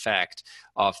to the fact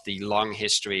of the long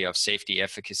history of safety,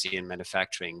 efficacy, and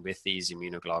manufacturing with these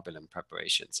immunoglobulin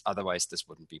preparations. Otherwise, this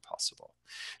wouldn't be possible.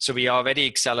 So we are already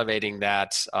accelerating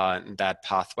that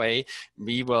pathway.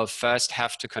 We will first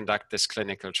have to conduct this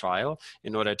clinical trial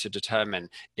in order to determine,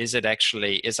 is a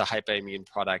hyperimmune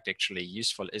product actually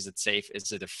useful? Is it safe?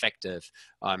 Is it effective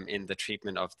in the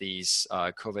treatment of these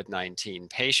COVID-19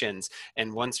 patients?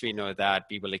 And once we know that,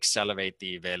 we will accelerate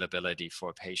the availability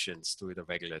for patients through the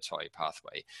regulatory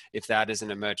pathway. If that is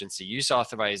an emergency use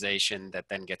authorization that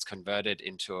then gets converted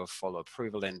into a full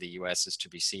approval in the US is to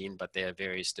be seen, but there are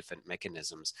various different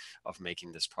mechanisms of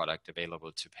making this product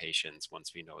available to patients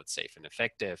once we know it's safe and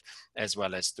effective, as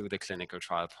well as through the clinical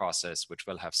trial process, which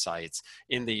will have sites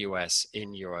in the US,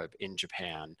 in Europe, in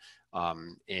Japan,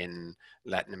 in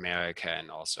Latin America, and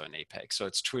also in APEC. So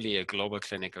it's truly a global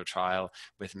clinical trial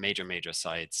with major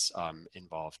sites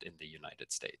involved in the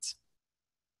United States.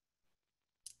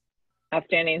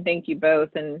 Outstanding. Thank you both.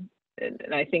 And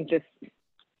I think this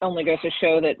only goes to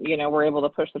show that, you know, we're able to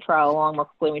push the trial along more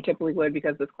quickly than we typically would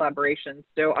because of this collaboration.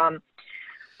 So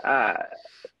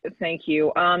thank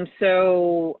you.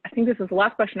 So I think this is the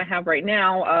last question I have right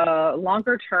now.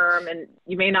 Longer term, and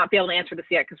you may not be able to answer this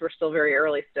yet because we're still very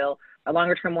early still.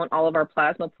 Longer term, won't all of our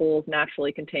plasma pools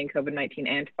naturally contain COVID-19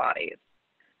 antibodies?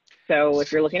 So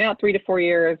if you're looking out 3 to 4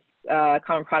 years,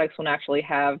 common products will naturally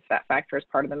have that factor as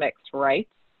part of the mix, right?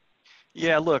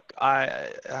 Yeah, look, I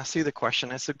see the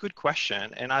question. It's a good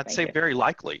question, and I'd say very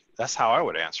likely. That's how I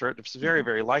would answer it. It's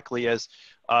very likely as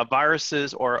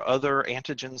viruses or other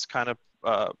antigens kind of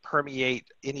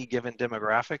permeate any given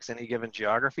demographics, any given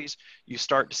geographies, you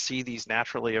start to see these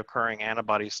naturally occurring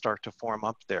antibodies start to form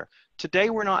up there. Today,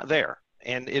 we're not there.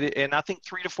 And I think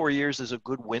 3 to 4 years is a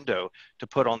good window to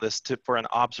put on this for an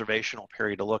observational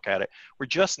period to look at it. We're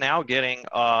just now getting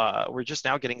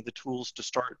the tools to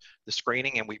start the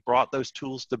screening, and we brought those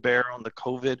tools to bear on the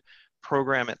COVID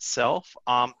program itself.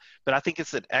 But I think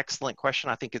it's an excellent question.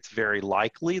 I think it's very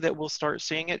likely that we'll start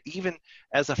seeing it. Even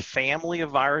as a family of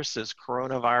viruses,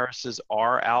 coronaviruses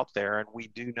are out there, and we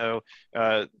do know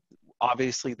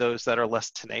obviously those that are less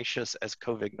tenacious as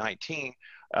COVID-19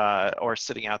 or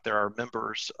sitting out there are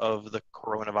members of the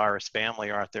coronavirus family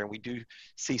are out there. We do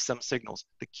see some signals.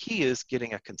 The key is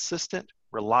getting a consistent,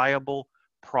 reliable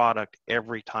product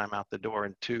every time out the door.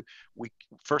 And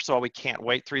first of all, we can't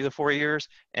wait 3 to 4 years.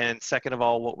 And second of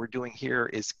all, what we're doing here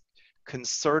is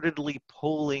concertedly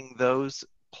pulling those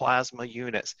plasma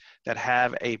units that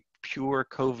have a pure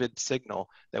COVID signal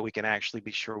that we can actually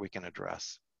be sure we can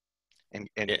address and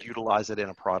utilize it in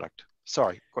a product.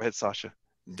 Sorry, go ahead, Sasha.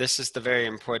 This is the very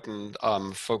important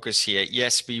focus here.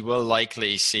 Yes, we will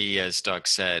likely see, as Doug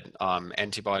said,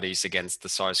 antibodies against the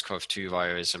SARS-CoV-2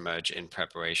 virus emerge in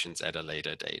preparations at a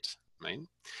later date. Right?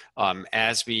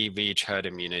 As we reach herd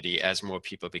immunity, as more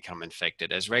people become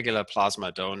infected, as regular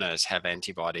plasma donors have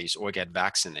antibodies or get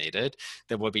vaccinated,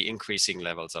 there will be increasing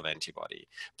levels of antibody.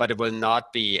 But it will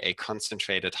not be a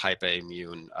concentrated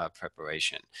hyperimmune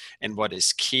preparation. And what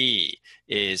is key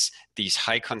is these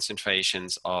high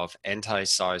concentrations of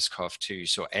anti-SARS-CoV-2,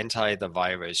 so anti the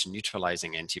virus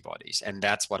neutralizing antibodies. And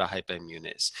that's what a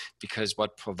hyperimmune is. Because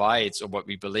what provides, or what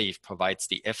we believe provides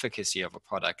the efficacy of a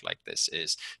product like this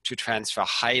is to transfer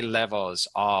high levels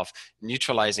of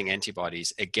neutralizing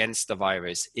antibodies against the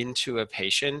virus into a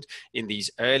patient in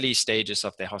these early stages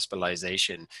of their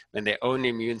hospitalization when their own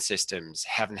immune systems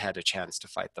haven't had a chance to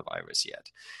fight the virus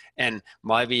yet. And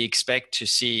while we expect to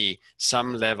see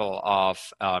some level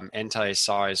of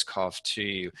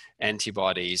anti-SARS-CoV-2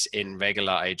 antibodies in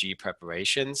regular IG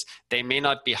preparations, they may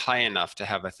not be high enough to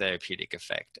have a therapeutic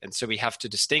effect. And so we have to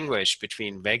distinguish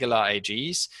between regular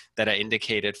IGs that are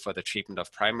indicated for the treatment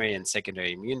of primary and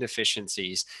secondary immune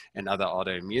deficiencies and other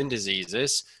autoimmune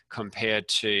diseases compared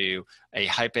to a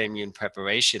hyperimmune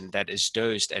preparation that is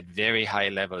dosed at very high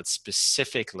levels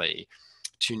specifically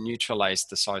to neutralize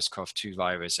the SARS-CoV-2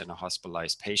 virus in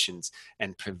hospitalized patients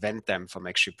and prevent them from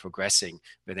actually progressing,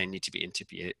 where they need to be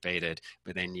intubated,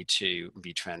 where they need to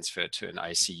be transferred to an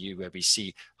ICU, where we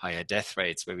see higher death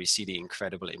rates, where we see the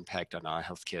incredible impact on our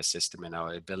healthcare system and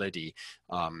our ability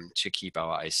to keep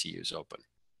our ICUs open.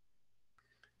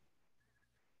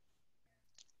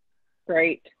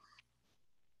 Great.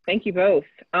 Thank you both.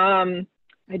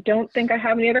 I don't think I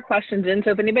have any other questions in,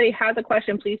 so if anybody has a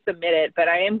question, please submit it, but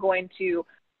I am going to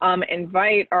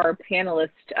invite our panelists,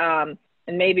 and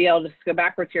maybe I'll just go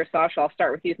backwards here. Sasha, I'll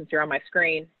start with you since you're on my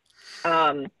screen.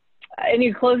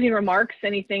 Any closing remarks,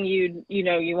 anything you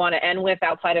want to end with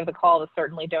outside of the call to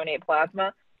certainly donate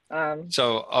plasma?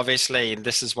 So obviously,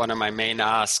 this is one of my main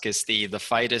asks, is the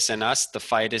fight is in us, the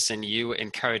fight is in you.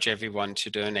 Encourage everyone to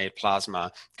donate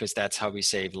plasma, because that's how we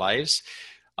save lives.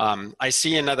 I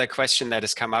see another question that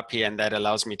has come up here, and that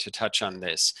allows me to touch on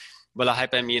this. Will a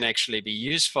hyperimmune actually be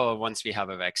useful once we have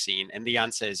a vaccine? And the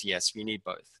answer is yes, we need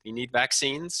both. We need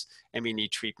vaccines and we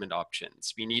need treatment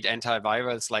options. We need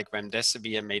antivirals like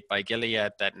remdesivir made by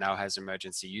Gilead that now has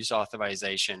emergency use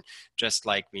authorization, just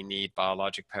like we need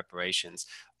biologic preparations.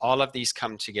 All of these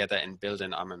come together and build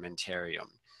an armamentarium.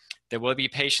 There will be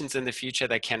patients in the future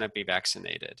that cannot be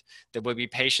vaccinated. There will be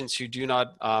patients who do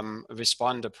not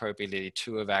respond appropriately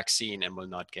to a vaccine and will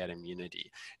not get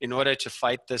immunity. In order to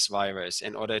fight this virus,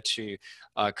 in order to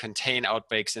contain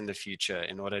outbreaks in the future,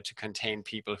 in order to contain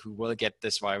people who will get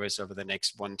this virus over the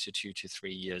next 1 to 2 to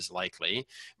 3 years likely,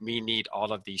 we need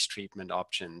all of these treatment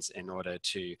options in order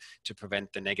to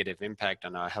prevent the negative impact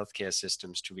on our healthcare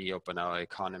systems, to reopen our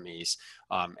economies,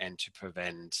 and to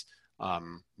prevent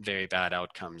very bad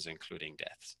outcomes, including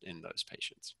deaths in those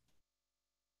patients.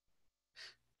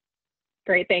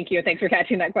 Great, thank you. Thanks for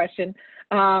catching that question.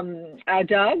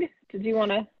 Doug, did you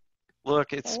want to?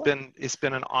 Look, it's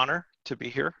been an honor to be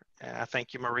here.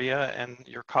 Thank you, Maria, and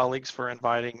your colleagues for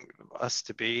inviting us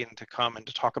to be and to come and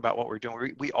to talk about what we're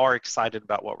doing. We are excited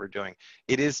about what we're doing.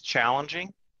 It is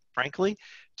challenging, frankly,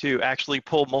 to actually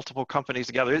pull multiple companies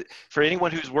together. For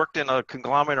anyone who's worked in a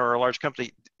conglomerate or a large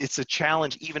company, it's a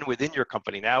challenge even within your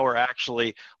company. Now we're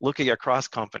actually looking across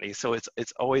companies, so it's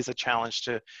always a challenge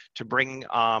to bring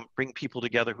people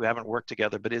together who haven't worked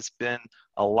together. But it's been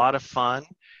a lot of fun,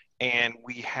 and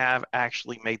we have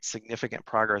actually made significant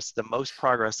progress. The most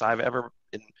progress I've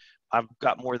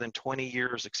got more than 20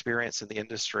 years experience in the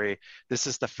industry. This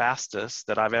is the fastest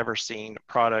that I've ever seen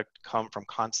a product come from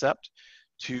concept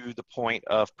to the point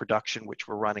of production, which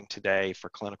we're running today for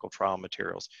clinical trial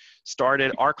materials.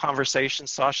 Our conversation,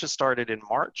 Sasha, started in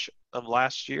March of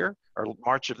last year, or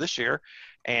March of this year,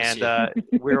 and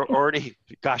we're already,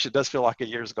 gosh, it does feel like a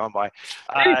year's gone by.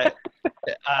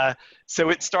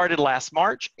 So it started last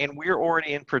March, and we're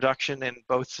already in production in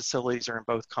both facilities or in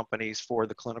both companies for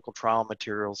the clinical trial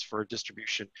materials for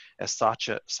distribution, as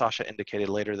Sasha indicated,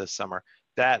 later this summer.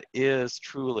 That is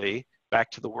truly,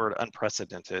 back to the word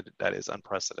unprecedented, that is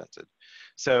unprecedented.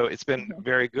 So it's been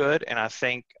very good, and I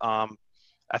thank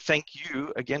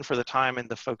you again for the time and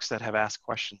the folks that have asked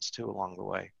questions too along the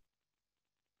way.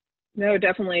 No,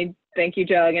 definitely. Thank you,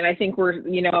 Doug. And I think we're,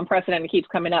 unprecedented keeps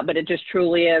coming up, but it just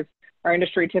truly is. Our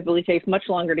industry typically takes much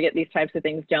longer to get these types of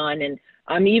things done. And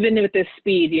even with this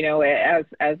speed,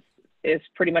 as is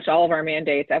pretty much all of our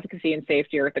mandates, efficacy and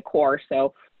safety are at the core.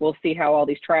 So we'll see how all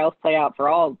these trials play out for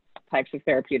all types of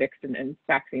therapeutics and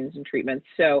vaccines and treatments.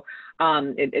 So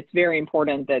it's very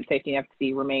important that safety and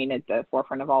efficacy remain at the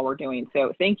forefront of all we're doing.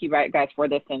 So thank you guys for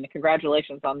this, and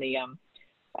congratulations on the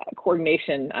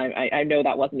coordination. I know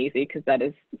that wasn't easy, because that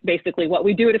is basically what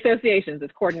we do at associations, is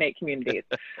coordinate communities.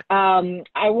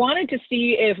 I wanted to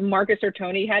see if Marcus or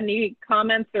Tony had any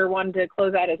comments or wanted to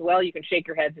close out as well. You can shake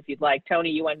your heads if you'd like. Tony,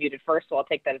 you unmuted first, so I'll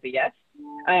take that as a yes.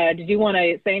 Did you want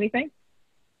to say anything?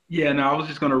 Yeah, no, I was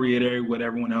just going to reiterate what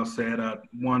everyone else said.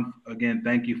 One, again,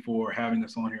 thank you for having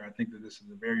us on here. I think that this is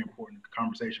a very important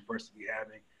conversation for us to be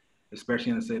having,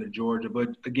 especially in the state of Georgia. But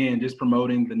again, just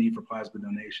promoting the need for plasma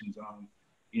donations.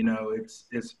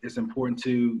 It's important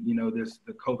to,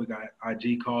 the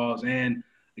CoVIg-19 cause, and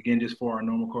again, just for our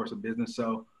normal course of business.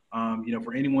 So,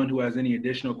 for anyone who has any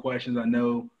additional questions, I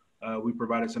know we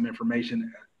provided some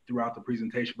information throughout the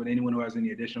presentation, but anyone who has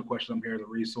any additional questions, I'm here as a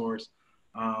resource.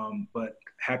 But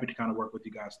happy to kind of work with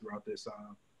you guys throughout this,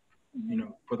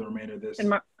 for the remainder of this.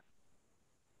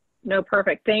 No,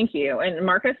 perfect. Thank you. And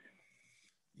Marcus?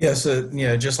 Yeah, so,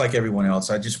 just like everyone else,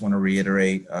 I just want to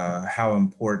reiterate how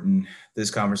important this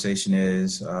conversation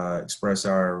is, express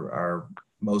our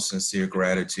most sincere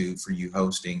gratitude for you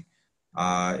hosting.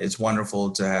 It's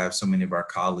wonderful to have so many of our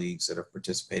colleagues that have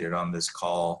participated on this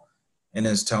call. And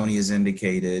as Tony has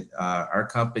indicated, our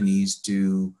companies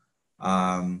do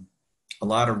a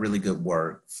lot of really good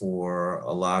work for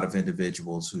a lot of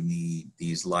individuals who need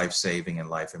these life-saving and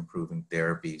life-improving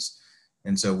therapies.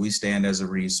 And so we stand as a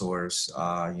resource.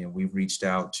 We've reached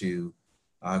out to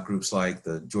groups like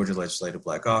the Georgia Legislative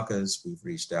Black Caucus. We've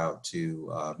reached out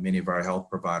to many of our health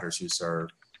providers who serve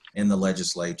in the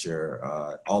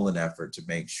legislature, all in effort to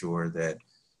make sure that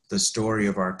the story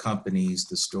of our companies,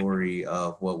 the story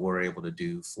of what we're able to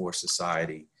do for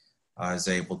society is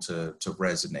able to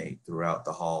resonate throughout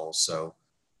the halls. So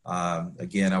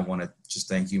again, I want to just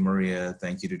thank you, Maria.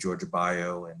 Thank you to Georgia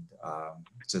Bio and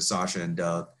to Sasha and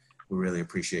Doug. We really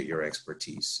appreciate your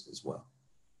expertise as well.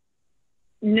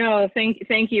 No,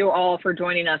 thank you all for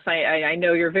joining us. I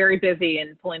know you're very busy,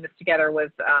 and pulling this together was,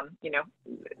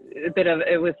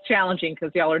 it was challenging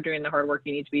because y'all are doing the hard work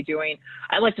you need to be doing.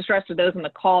 I'd like to stress to those on the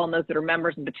call and those that are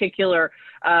members in particular,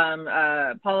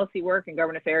 policy work and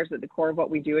government affairs is at the core of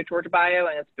what we do at Georgia Bio,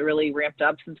 and it's really ramped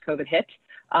up since COVID hit.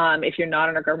 If you're not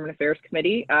on our government affairs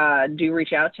committee, do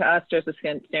reach out to us. Joseph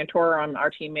Santor on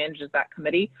our team manages that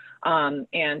committee.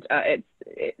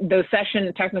 Those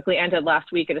sessions technically ended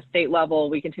last week at a state level.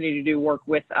 We continue to do work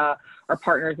with our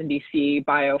partners in DC,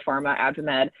 Biopharma,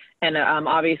 AdvaMed, and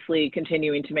obviously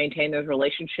continuing to maintain those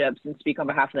relationships and speak on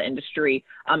behalf of the industry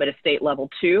at a state level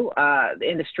too. The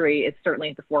industry is certainly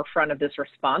at the forefront of this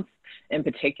response in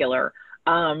particular.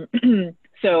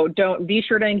 So be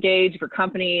sure to engage. If your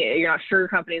company, you're not sure your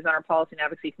company is on our policy and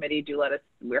advocacy committee, do let us,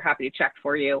 we're happy to check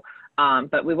for you.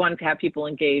 But we wanted to have people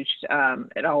engaged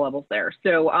at all levels there.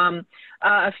 So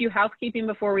a few housekeeping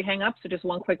before we hang up. So just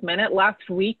one quick minute. Last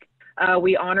week,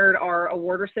 we honored our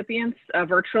award recipients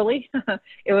virtually.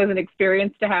 It was an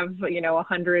experience to have,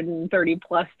 130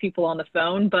 plus people on the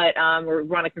phone, but we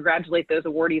want to congratulate those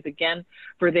awardees again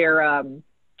for their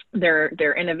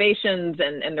innovations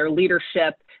and their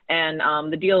leadership and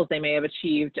the deals they may have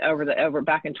achieved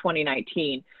back in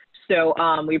 2019. So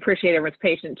we appreciate everyone's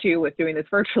patience too with doing this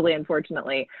virtually,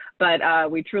 unfortunately, but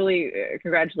we truly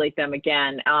congratulate them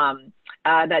again.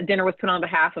 That dinner was put on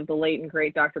behalf of the late and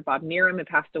great Dr. Bob Neerum, who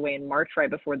passed away in March right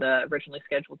before the originally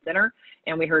scheduled dinner.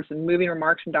 And we heard some moving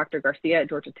remarks from Dr. Garcia at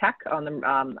Georgia Tech on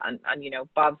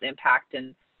Bob's impact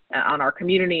and on our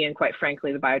community and, quite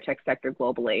frankly, the biotech sector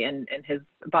globally. And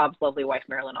Bob's lovely wife,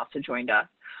 Marilyn, also joined us.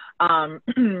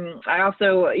 I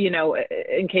also,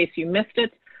 in case you missed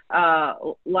it,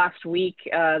 last week,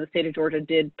 the state of Georgia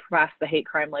did pass the hate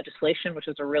crime legislation, which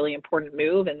is a really important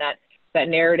move, and that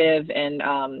narrative and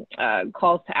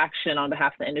calls to action on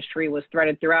behalf of the industry was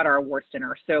threaded throughout our awards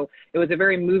dinner. So it was a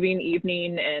very moving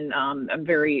evening, and I'm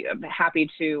very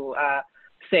happy to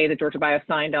say that Georgia Bio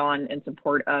signed on in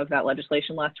support of that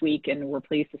legislation last week, and we're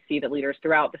pleased to see that leaders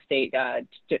throughout the state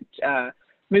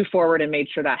move forward and made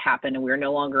sure that happened, and we are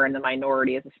no longer in the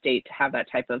minority as a state to have that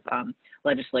type of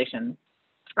legislation.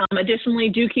 Additionally,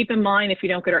 do keep in mind, if you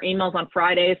don't get our emails on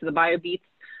Fridays, the Bio Beats,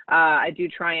 I do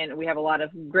try, and we have a lot of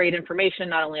great information,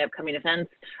 not only upcoming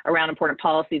events around important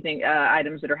policy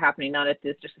items that are happening, not at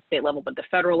just the state level, but the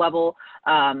federal level.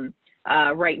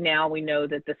 Right now, we know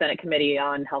that the Senate Committee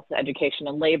on Health, Education,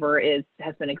 and Labor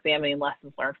has been examining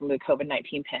lessons learned from the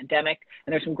COVID-19 pandemic,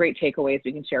 and there's some great takeaways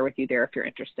we can share with you there if you're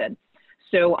interested.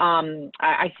 So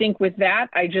I think with that,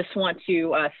 I just want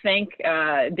to thank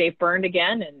Dave Byrne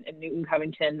again and Newton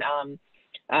Covington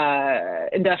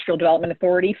Industrial Development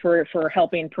Authority for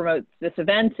helping promote this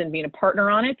event and being a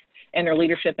partner on it and their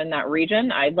leadership in that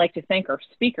region. I'd like to thank our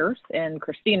speakers and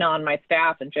Christina on my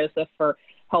staff and Joseph for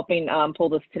helping pull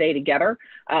this today together.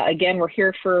 Again, we're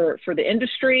here for the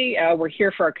industry. We're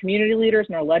here for our community leaders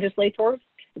and our legislators.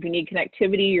 If you need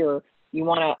connectivity or you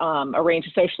want to arrange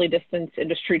a socially distanced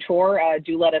industry tour,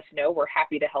 do let us know. We're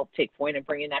happy to help take point in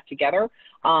bringing that together.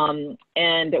 And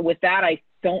with that, I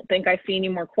don't think I see any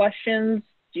more questions.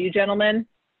 Do you, gentlemen?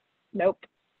 Nope.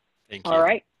 Thank you. All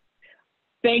right.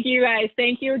 Thank you, guys.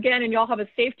 Thank you again. And y'all have a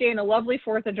safe day and a lovely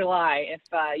 4th of July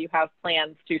if you have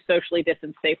plans to socially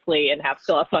distance safely and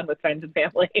still have fun with friends and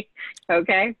family.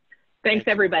 Okay? Thanks,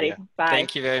 everybody. Yeah. Bye.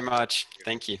 Thank you very much.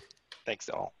 Thank you. Thanks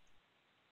all.